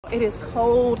It is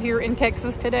cold here in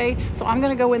Texas today, so I'm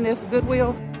gonna go in this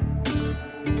Goodwill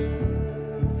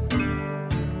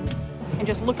and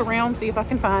just look around, see if I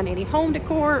can find any home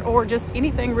decor or just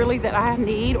anything really that I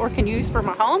need or can use for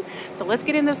my home. So let's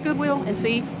get in this Goodwill and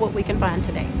see what we can find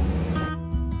today.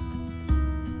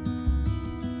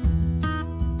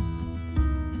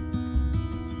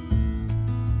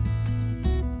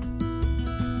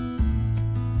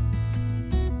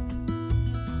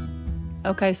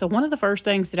 Okay, so one of the first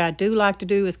things that I do like to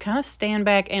do is kind of stand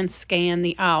back and scan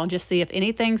the aisle, just see if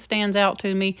anything stands out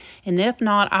to me. And if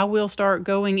not, I will start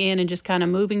going in and just kind of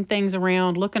moving things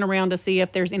around, looking around to see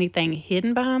if there's anything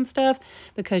hidden behind stuff,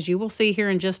 because you will see here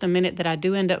in just a minute that I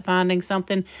do end up finding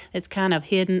something that's kind of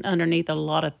hidden underneath a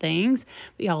lot of things.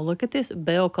 But y'all, look at this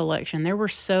bell collection. There were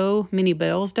so many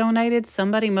bells donated.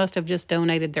 Somebody must have just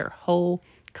donated their whole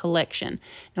collection.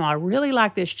 Now, I really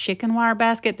like this chicken wire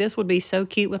basket. This would be so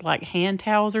cute with like hand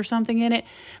towels or something in it,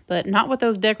 but not with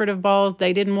those decorative balls.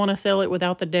 They didn't want to sell it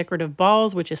without the decorative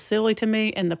balls, which is silly to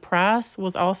me, and the price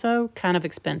was also kind of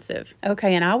expensive.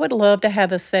 Okay, and I would love to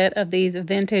have a set of these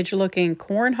vintage looking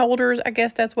corn holders. I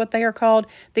guess that's what they are called.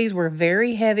 These were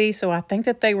very heavy, so I think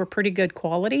that they were pretty good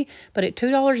quality, but at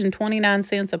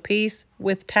 $2.29 a piece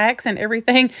with tax and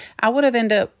everything, I would have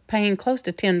ended up paying close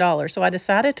to $10. So I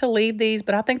decided to leave these,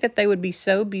 but I think that they would be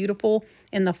so beautiful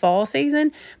in the fall season.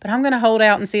 But I'm going to hold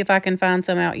out and see if I can find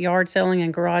some out yard selling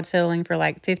and garage selling for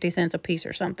like 50 cents a piece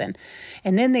or something.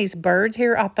 And then these birds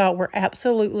here I thought were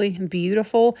absolutely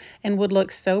beautiful and would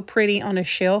look so pretty on a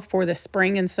shelf for the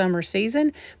spring and summer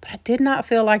season. But I did not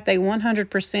feel like they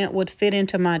 100% would fit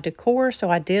into my decor, so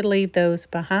I did leave those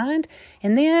behind.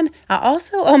 And then I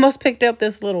also almost picked up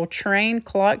this little train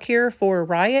clock here for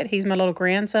Riot. He's my little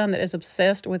grandson that is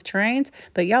obsessed with trains.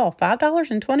 But y'all,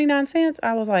 $5.29,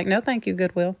 I was like, no thank you,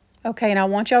 Goodwill. Okay, and I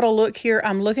want y'all to look here.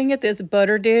 I'm looking at this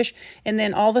butter dish, and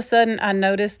then all of a sudden I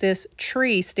noticed this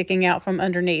tree sticking out from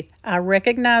underneath. I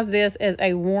recognize this as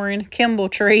a Warren Kimball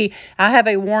tree. I have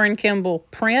a Warren Kimball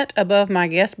print above my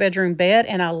guest bedroom bed,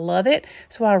 and I love it.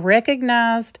 So I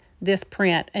recognized this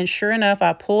print, and sure enough,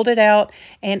 I pulled it out,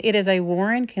 and it is a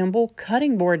Warren Kimball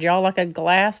cutting board, y'all, like a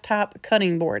glass type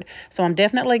cutting board. So I'm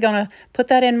definitely gonna put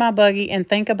that in my buggy and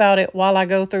think about it while I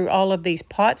go through all of these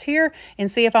pots here and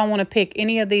see if I want to pick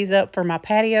any of these up for my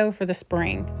patio for the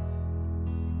spring.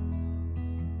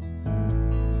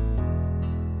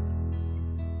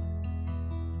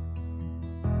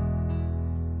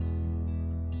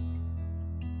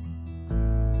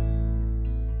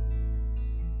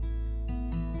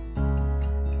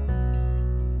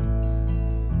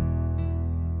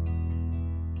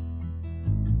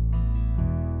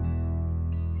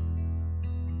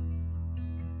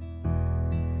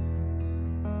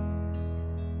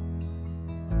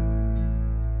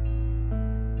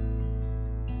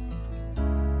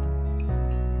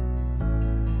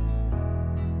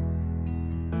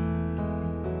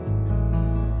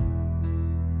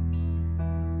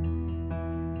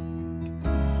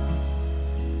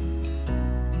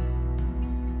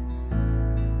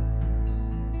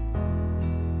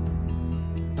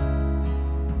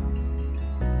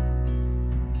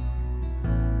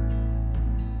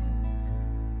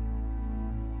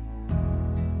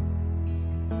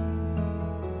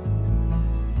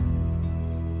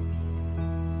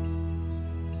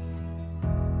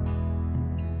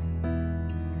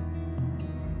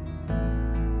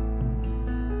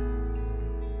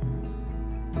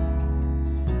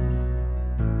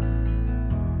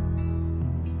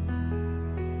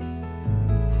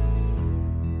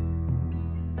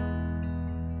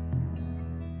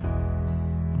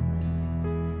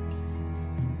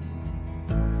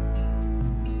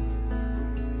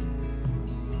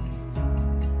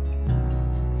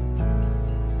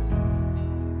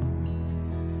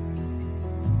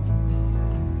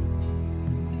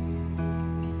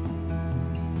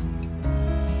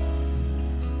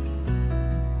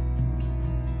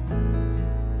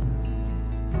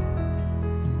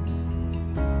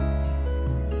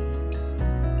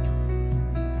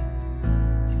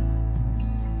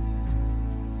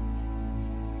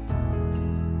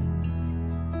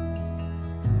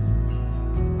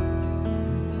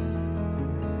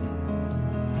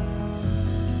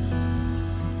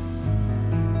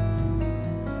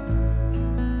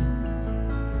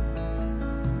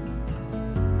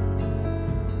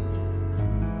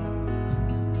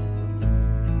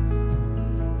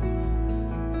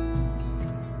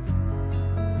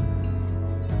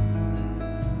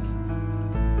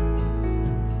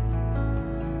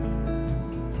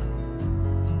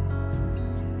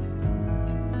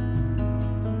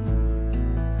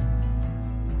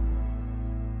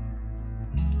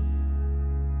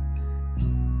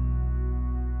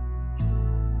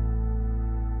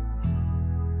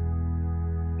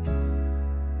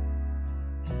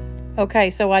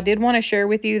 Okay, so I did want to share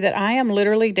with you that I am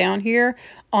literally down here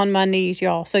on my knees,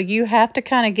 y'all. So you have to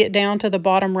kind of get down to the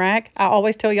bottom rack. I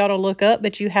always tell y'all to look up,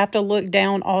 but you have to look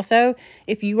down also.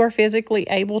 If you are physically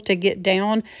able to get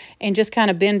down and just kind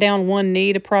of bend down one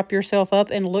knee to prop yourself up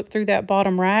and look through that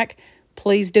bottom rack,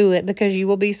 please do it, because you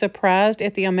will be surprised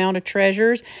at the amount of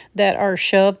treasures that are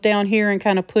shoved down here and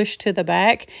kind of pushed to the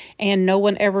back, and no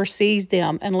one ever sees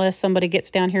them unless somebody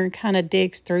gets down here and kind of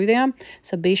digs through them.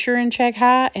 So be sure and check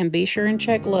high and be sure and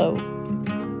check low.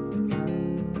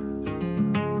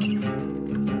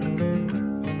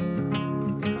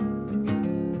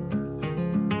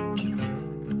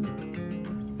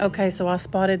 Okay, so I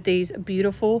spotted these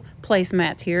beautiful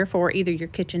placemats here for either your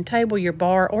kitchen table, your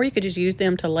bar, or you could just use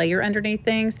them to layer underneath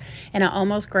things. And I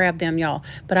almost grabbed them, y'all.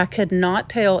 But I could not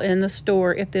tell in the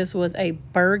store if this was a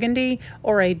burgundy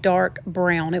or a dark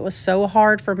brown. It was so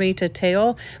hard for me to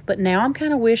tell. But now I'm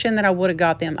kind of wishing that I would have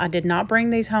got them. I did not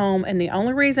bring these home. And the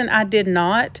only reason I did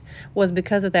not was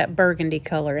because of that burgundy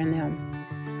color in them.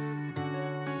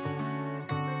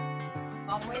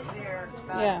 I went there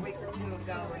about a week or two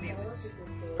ago and it was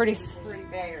pretty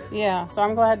bare. Yeah, so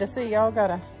I'm glad to see y'all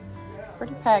got a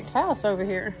pretty packed house over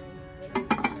here.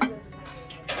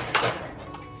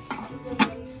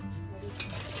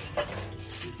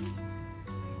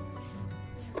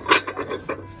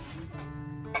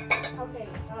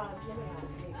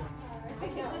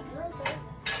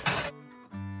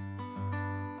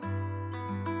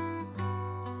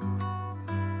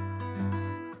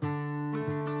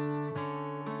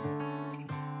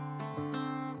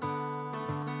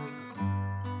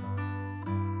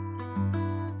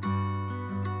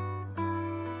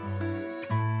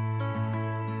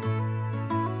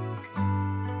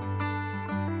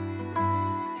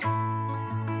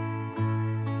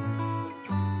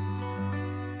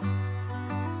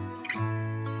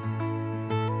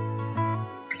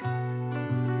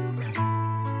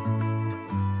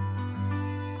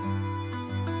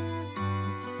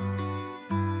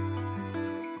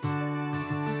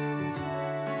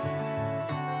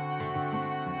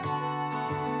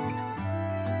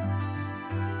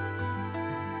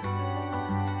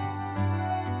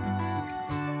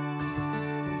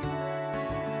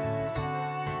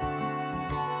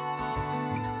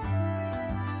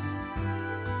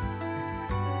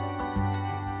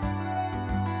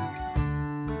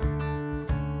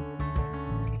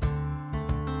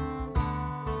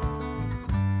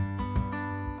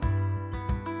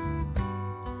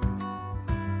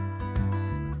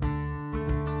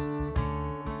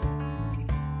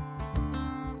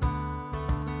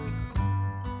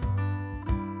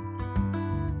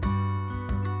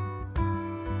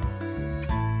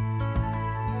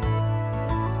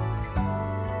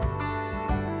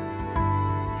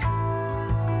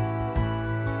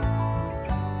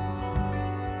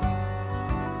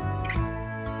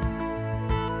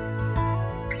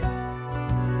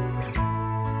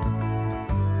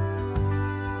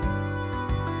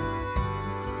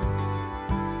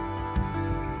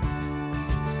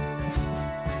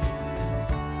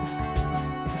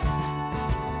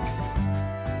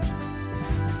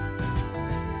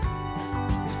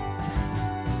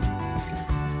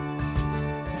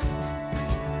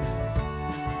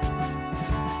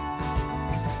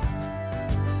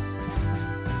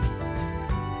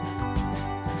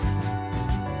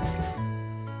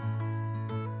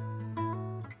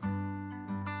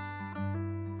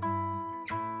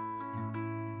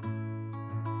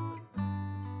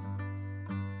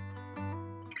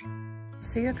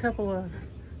 See a couple of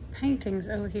paintings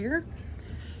over here,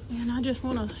 and I just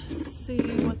want to see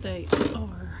what they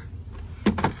are.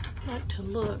 I like to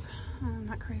look. I'm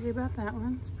not crazy about that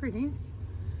one. It's pretty.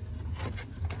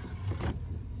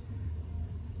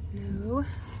 No.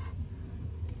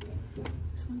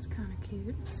 This one's kind of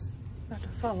cute. It's about to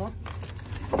fall.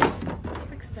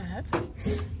 Fix that.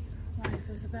 Life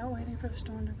is about waiting for the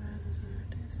storm to pass.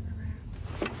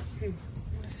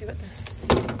 Let's see what this is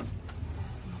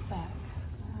in the back.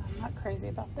 I'm not crazy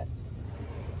about that.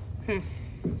 I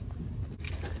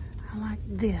like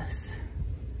this.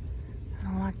 I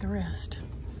don't like the rest.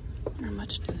 I wonder how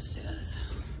much this is.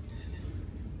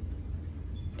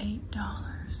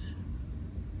 $8.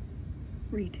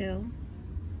 Retail.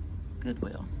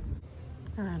 Goodwill.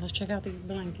 All right, let's check out these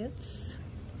blankets.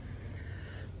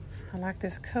 I like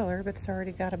this color, but it's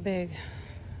already got a big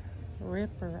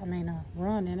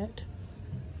run in it.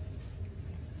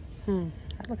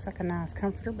 That looks like a nice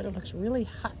comforter, but it looks really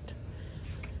hot.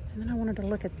 And then I wanted to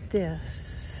look at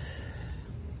this.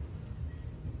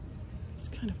 It's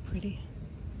kind of pretty.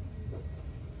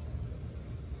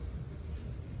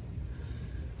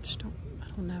 I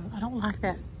don't know. I don't like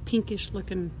that pinkish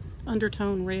looking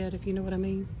undertone red, if you know what I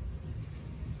mean.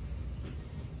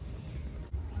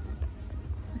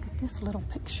 Look at this little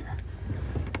picture.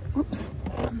 Oops,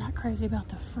 I'm not crazy about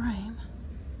the frame.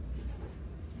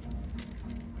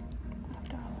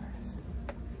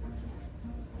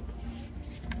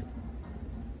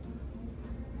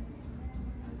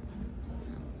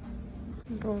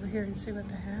 $5. Go over here and see what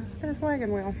they have. Look at this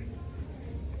wagon wheel.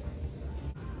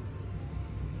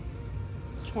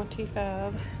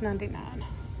 $25.99.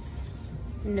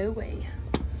 No way.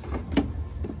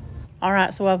 All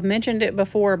right, so I've mentioned it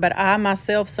before, but I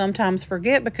myself sometimes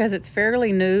forget because it's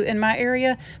fairly new in my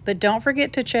area. But don't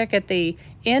forget to check at the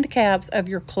end caps of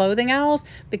your clothing aisles,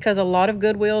 because a lot of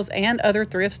Goodwills and other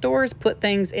thrift stores put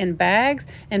things in bags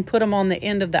and put them on the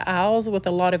end of the aisles with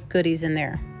a lot of goodies in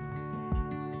there.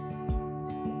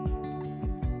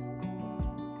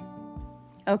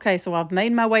 Okay, so I've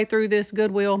made my way through this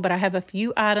Goodwill, but I have a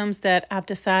few items that I've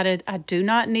decided I do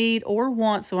not need or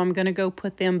want, so I'm going to go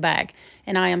put them back.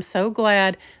 And I am so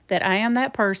glad that I am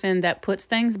that person that puts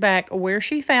things back where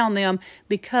she found them,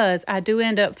 because I do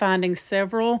end up finding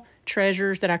several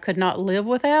treasures that I could not live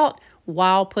without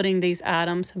while putting these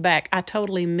items back. I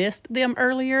totally missed them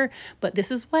earlier, but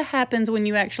this is what happens when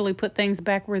you actually put things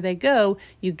back where they go.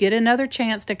 You get another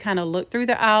chance to kind of look through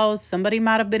the aisles. Somebody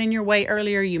might have been in your way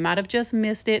earlier. You might have just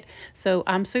missed it. So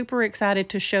I'm super excited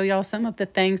to show y'all some of the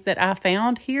things that I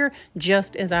found here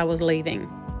just as I was leaving.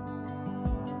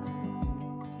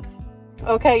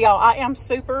 Okay, y'all, I am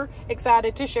super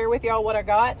excited to share with y'all what I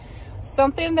got.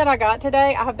 Something that I got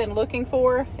today, I have been looking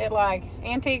for at like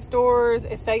antique stores,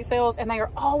 estate sales, and they are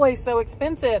always so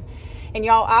expensive. And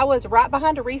y'all, I was right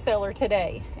behind a reseller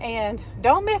today, and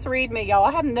don't misread me, y'all.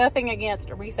 I have nothing against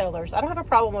resellers. I don't have a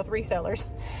problem with resellers,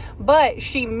 but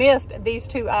she missed these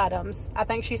two items. I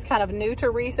think she's kind of new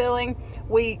to reselling.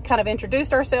 We kind of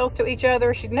introduced ourselves to each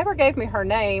other. She never gave me her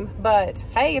name, but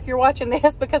hey, if you're watching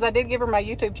this, because I did give her my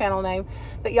YouTube channel name,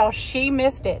 but y'all, she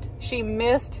missed it. She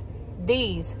missed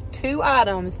these two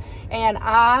items, and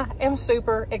I am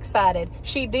super excited.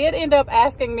 She did end up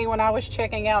asking me when I was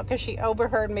checking out, because she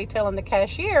overheard me telling the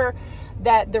cashier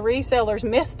that the resellers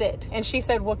missed it, and she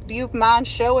said, well, do you mind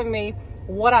showing me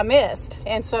what I missed?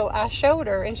 And so I showed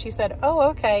her, and she said, oh,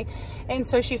 okay. And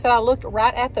so she said, I looked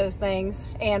right at those things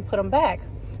and put them back.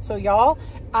 So y'all,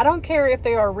 I don't care if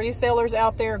there are resellers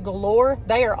out there galore.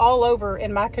 They are all over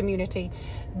in my community,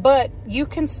 but you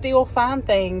can still find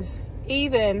things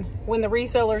even when the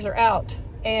resellers are out.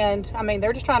 And I mean,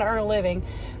 they're just trying to earn a living,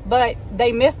 but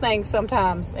they miss things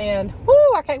sometimes. And woo,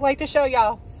 I can't wait to show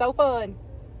y'all. So fun.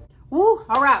 Woo,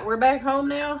 all right, we're back home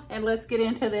now, and let's get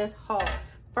into this haul.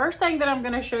 First thing that I'm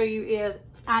going to show you is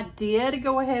I did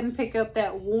go ahead and pick up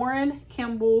that Warren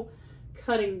Kimball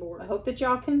cutting board. I hope that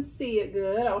y'all can see it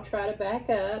good. I'll try to back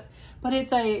up, but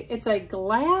it's a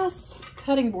glass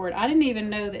cutting board. I didn't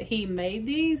even know that he made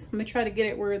these. Let me try to get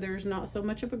it where there's not so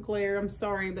much of a glare. I'm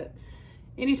sorry, but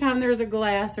anytime there's a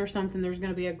glass or something, there's going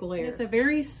to be a glare. It's a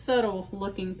very subtle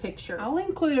looking picture. I'll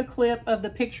include a clip of the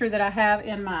picture that I have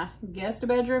in my guest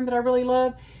bedroom that I really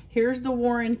love. Here's the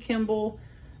Warren Kimball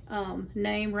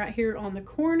name right here on the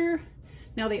corner.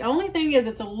 Now the only thing is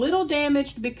it's a little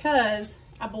damaged because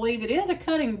I believe it is a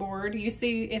cutting board. You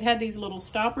see it had these little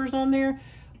stoppers on there.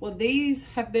 Well, these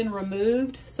have been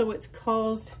removed, so it's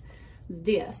caused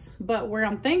this. But where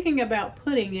I'm thinking about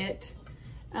putting it,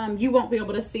 you won't be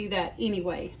able to see that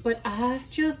anyway. But I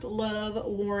just love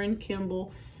Warren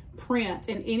Kimball prints.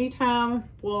 And anytime,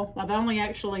 well, I've only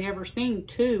actually ever seen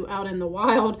two out in the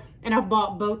wild, and I've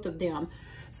bought both of them.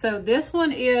 So this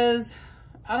one is,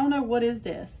 I don't know, what is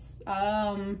this?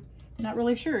 Not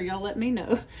really sure. Y'all let me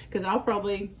know, because I'll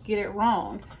probably get it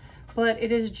wrong. But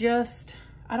it is just,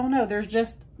 I don't know, there's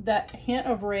just that hint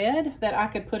of red that I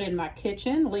could put in my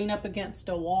kitchen, lean up against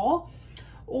a wall,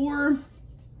 or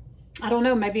I don't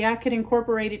know, maybe I could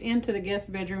incorporate it into the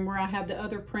guest bedroom where I have the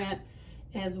other print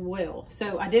as well.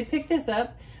 So I did pick this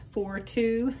up for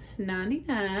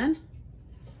 $2.99.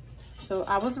 So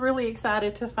I was really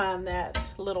excited to find that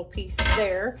little piece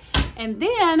there. And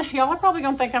then y'all are probably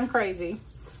gonna think I'm crazy,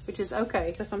 which is okay,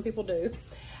 because some people do.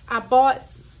 I bought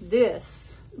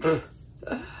this.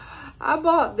 I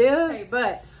bought this, okay,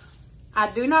 but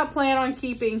I do not plan on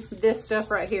keeping this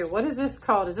stuff right here. What is this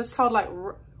called? Is this called like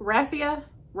raffia?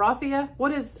 Raffia?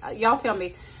 What is, y'all tell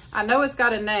me. I know it's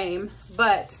got a name,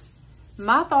 but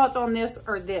my thoughts on this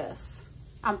are this.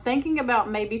 I'm thinking about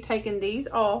maybe taking these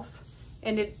off,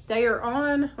 and they are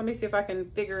on, let me see if I can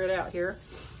figure it out here.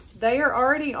 They are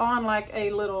already on like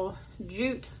a little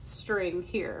jute string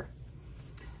here.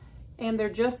 And they're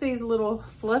just these little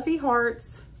fluffy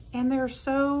hearts, and they're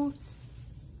so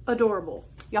adorable.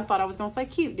 Y'all thought I was gonna say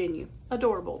cute, didn't you?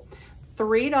 Adorable.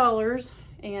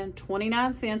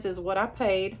 $3.29 is what I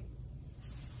paid,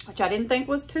 which I didn't think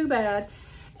was too bad.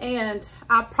 And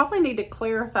I probably need to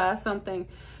clarify something.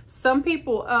 Some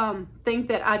people think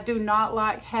that I do not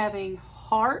like having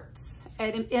hearts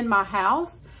in my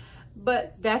house,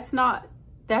 but that's not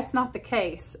the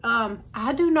case.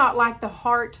 I do not like the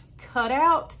heart cut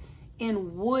out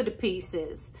in wood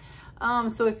pieces.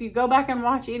 So if you go back and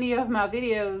watch any of my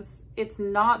videos, it's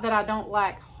not that I don't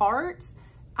like hearts.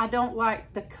 I don't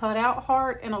like the cutout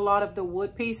heart in a lot of the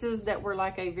wood pieces that were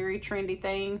like a very trendy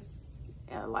thing,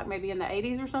 like maybe in the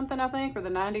 80s or something, I think, or the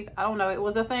 90s. I don't know. It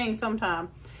was a thing sometime.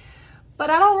 But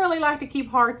I don't really like to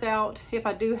keep hearts out if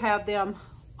I do have them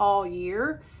all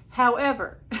year.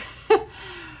 However,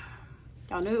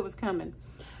 y'all knew it was coming.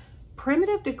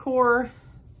 Primitive decor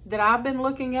that I've been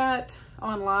looking at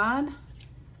online,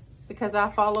 because I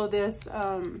follow this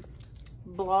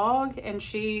blog, and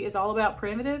she is all about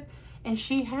primitive, and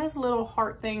she has little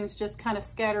heart things just kind of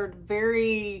scattered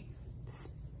very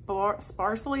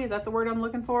sparsely. Is that the word I'm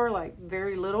looking for? Like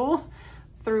very little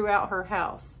throughout her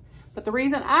house. But the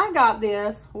reason I got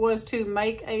this was to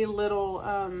make a little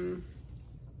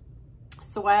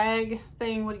swag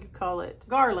thing. What do you call it?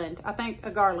 Garland. I think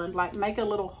a garland, like make a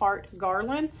little heart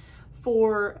garland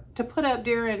to put up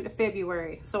during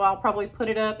February. So I'll probably put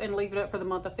it up and leave it up for the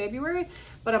month of February.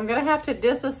 But I'm gonna have to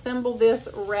disassemble this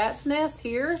rat's nest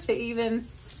here to even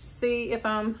see if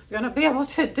I'm gonna be able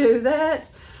to do that.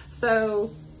 So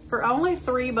for only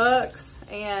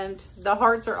 $3, and the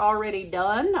hearts are already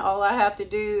done, all I have to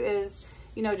do is,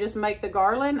 you know, just make the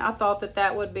garland. I thought that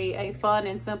that would be a fun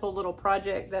and simple little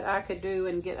project that I could do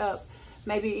and get up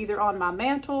maybe either on my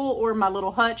mantle or my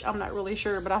little hutch. I'm not really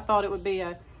sure, but I thought it would be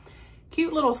a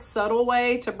cute little subtle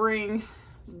way to bring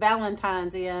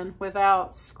Valentine's in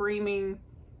without screaming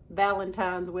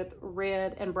Valentine's with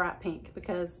red and bright pink,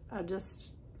 because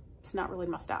it's not really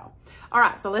my style. All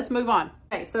right, so let's move on.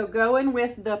 Okay, so going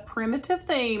with the primitive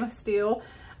theme still,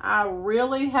 I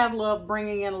really have loved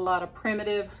bringing in a lot of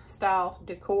primitive style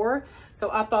decor. So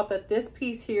I thought that this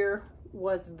piece here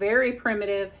was very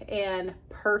primitive and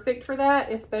perfect for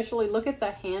that, especially look at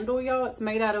the handle, y'all. It's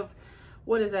made out of,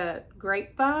 what is that,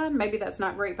 grapevine? Maybe that's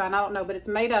not grapevine, I don't know, but it's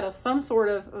made out of some sort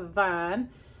of vine.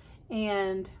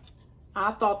 And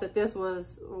I thought that this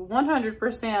was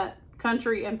 100%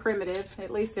 country and primitive,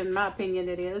 at least in my opinion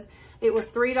it is. It was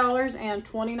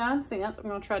 $3.29. I'm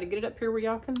gonna try to get it up here where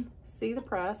y'all can see the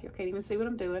price. Y'all can't even see what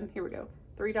I'm doing. Here we go,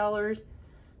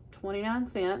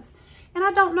 $3.29. And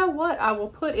I don't know what I will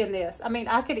put in this. I mean,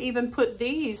 I could even put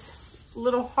these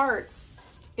little hearts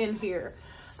in here.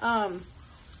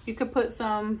 You could put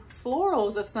some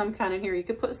florals of some kind in here. You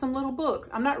could put some little books.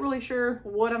 I'm not really sure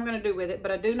what I'm gonna do with it, but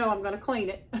I do know I'm gonna clean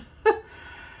it.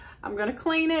 I'm gonna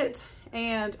clean it,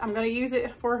 and I'm gonna use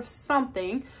it for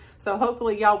something. So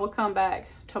hopefully y'all will come back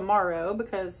tomorrow,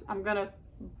 because I'm gonna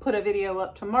put a video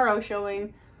up tomorrow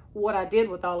showing what I did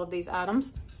with all of these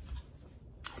items.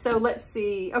 So let's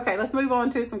see. Okay, let's move on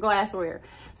to some glassware.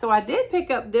 So I did pick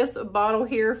up this bottle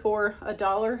here for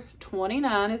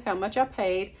 $1.29 is how much I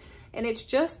paid. And it's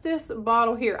just this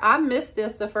bottle here. I missed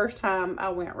this the first time I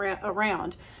went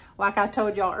around. Like I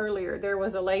told y'all earlier, there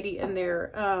was a lady in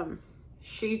there.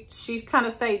 She's kind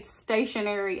of stayed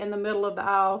stationary in the middle of the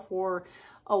aisle for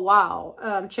a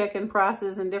while, checking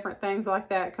prices and different things like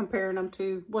that, comparing them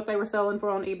to what they were selling for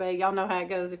on eBay. Y'all know how it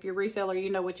goes. If you're a reseller, you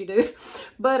know what you do.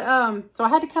 But so I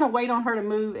had to kind of wait on her to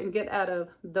move and get out of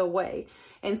the way.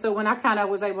 And so when I kind of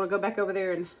was able to go back over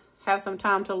there and have some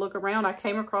time to look around, I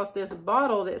came across this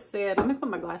bottle that said, let me put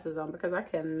my glasses on because I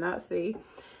cannot see.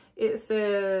 It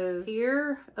says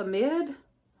here, amid.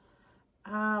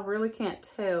 I really can't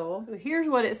tell. So here's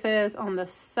what it says on the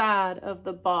side of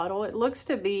the bottle. It looks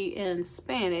to be in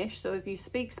Spanish. So if you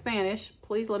speak Spanish,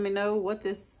 please let me know what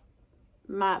this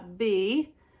might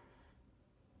be.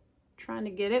 Trying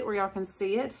to get it where y'all can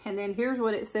see it. And then here's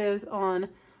what it says on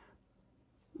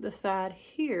the side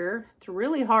here. It's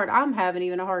really hard. I'm having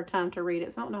even a hard time to read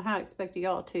it, so I don't know how I expect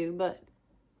y'all to, but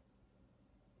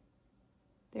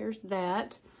there's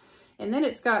that. And then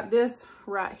it's got this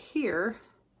right here.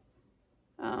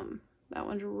 That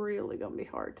one's really gonna be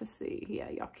hard to see. Yeah,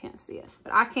 y'all can't see it,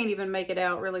 but I can't even make it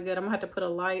out really good. I'm gonna have to put a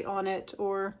light on it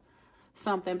or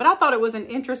something. But I thought it was an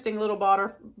interesting little bottle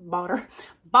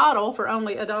for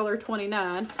only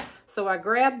 $1.29. So I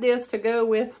grabbed this to go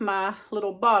with my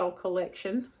little bottle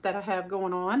collection that I have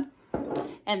going on.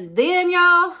 And then,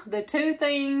 y'all, the two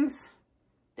things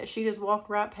that she just walked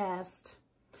right past.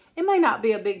 It may not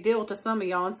be a big deal to some of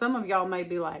y'all, and some of y'all may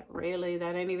be like, really?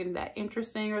 That ain't even that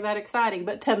interesting or that exciting.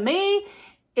 But to me,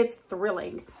 It's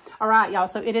thrilling. All right, y'all.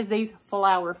 So it is these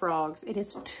flower frogs. It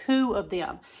is 2 of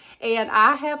them. And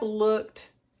I have looked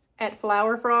at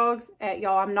flower frogs at,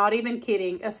 y'all, I'm not even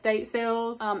kidding, estate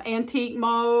sales, antique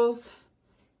malls,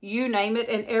 you name it.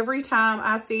 And every time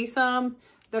I see some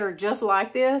that are just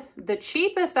like this, the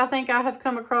cheapest I think I have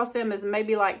come across them is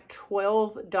maybe like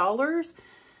 $12.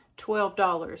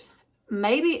 $12.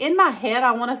 Maybe in my head,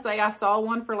 I want to say I saw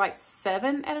one for like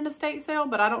 $7 at an estate sale,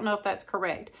 but I don't know if that's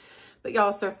correct. But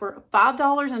y'all, so for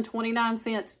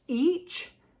 $5.29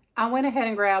 each, I went ahead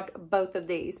and grabbed both of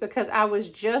these because I was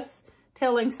just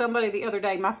telling somebody the other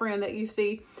day, my friend that you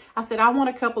see, I said, I want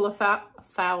a couple of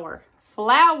flower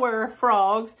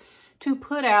frogs to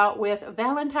put out with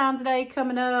Valentine's Day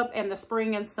coming up and the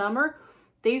spring and summer.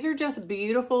 These are just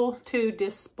beautiful to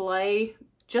display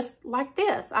just like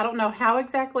this. I don't know how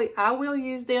exactly I will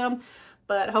use them,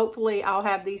 but hopefully I'll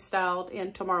have these styled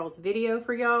in tomorrow's video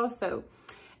for y'all. So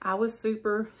I was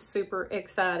super, super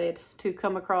excited to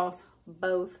come across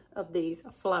both of these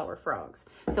flower frogs.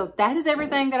 So that is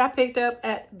everything that I picked up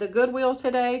at the Goodwill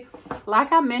today.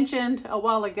 Like I mentioned a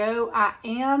while ago, I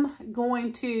am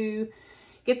going to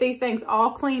get these things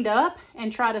all cleaned up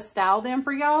and try to style them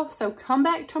for y'all. So come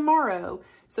back tomorrow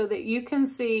so that you can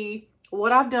see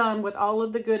what I've done with all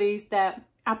of the goodies that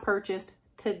I purchased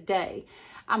today.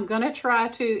 I'm going to try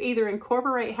to either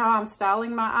incorporate how I'm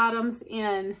styling my items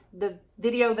in the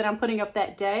video that I'm putting up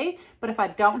that day. But if I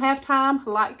don't have time,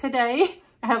 like today,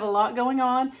 I have a lot going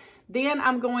on, then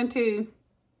I'm going to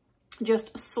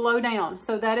just slow down.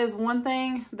 So that is one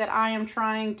thing that I am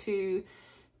trying to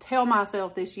tell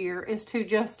myself this year, is to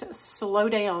just slow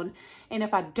down. And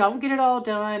if I don't get it all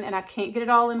done and I can't get it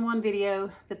all in one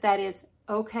video, that is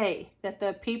okay. That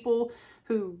the people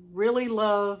who really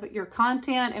love your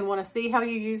content and want to see how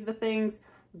you use the things,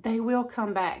 they will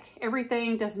come back.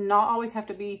 Everything does not always have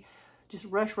to be just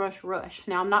rush, rush, rush.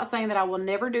 Now, I'm not saying that I will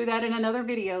never do that in another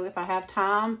video. If I have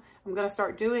time, I'm going to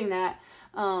start doing that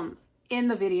in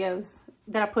the videos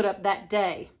that I put up that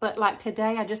day. But like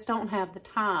today, I just don't have the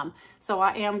time. So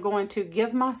I am going to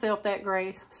give myself that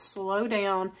grace, slow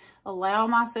down, allow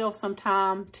myself some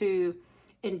time to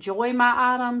enjoy my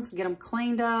items, get them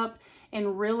cleaned up,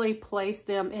 and really place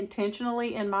them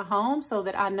intentionally in my home so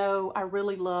that I know I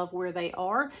really love where they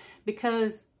are,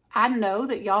 because I know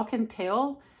that y'all can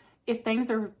tell if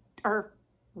things are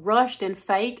rushed and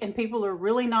fake and people are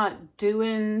really not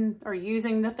doing or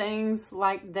using the things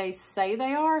like they say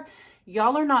they are.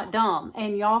 Y'all are not dumb,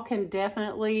 and y'all can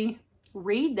definitely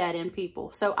read that in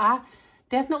people. So I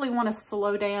definitely want to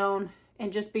slow down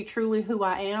and just be truly who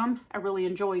I am. I really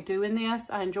enjoy doing this.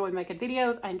 I enjoy making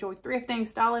videos. I enjoy thrifting,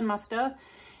 styling my stuff.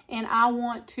 And I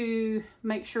want to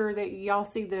make sure that y'all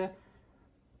see the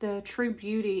true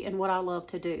beauty in what I love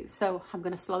to do. So I'm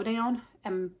going to slow down.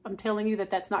 And I'm telling you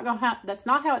that that's not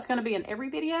how it's going to be in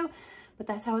every video, but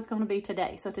that's how it's going to be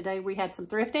today. So today we had some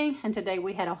thrifting, and today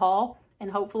we had a haul, and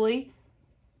hopefully,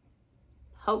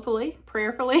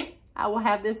 prayerfully, I will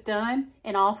have this done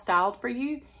and all styled for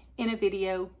you in a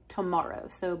video tomorrow.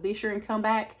 So be sure and come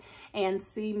back and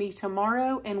see me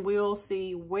tomorrow, and we'll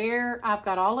see where I've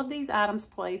got all of these items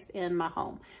placed in my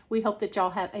home. We hope that y'all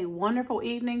have a wonderful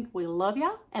evening. We love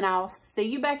y'all, and I'll see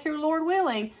you back here, Lord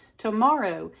willing,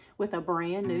 tomorrow with a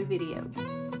brand new video.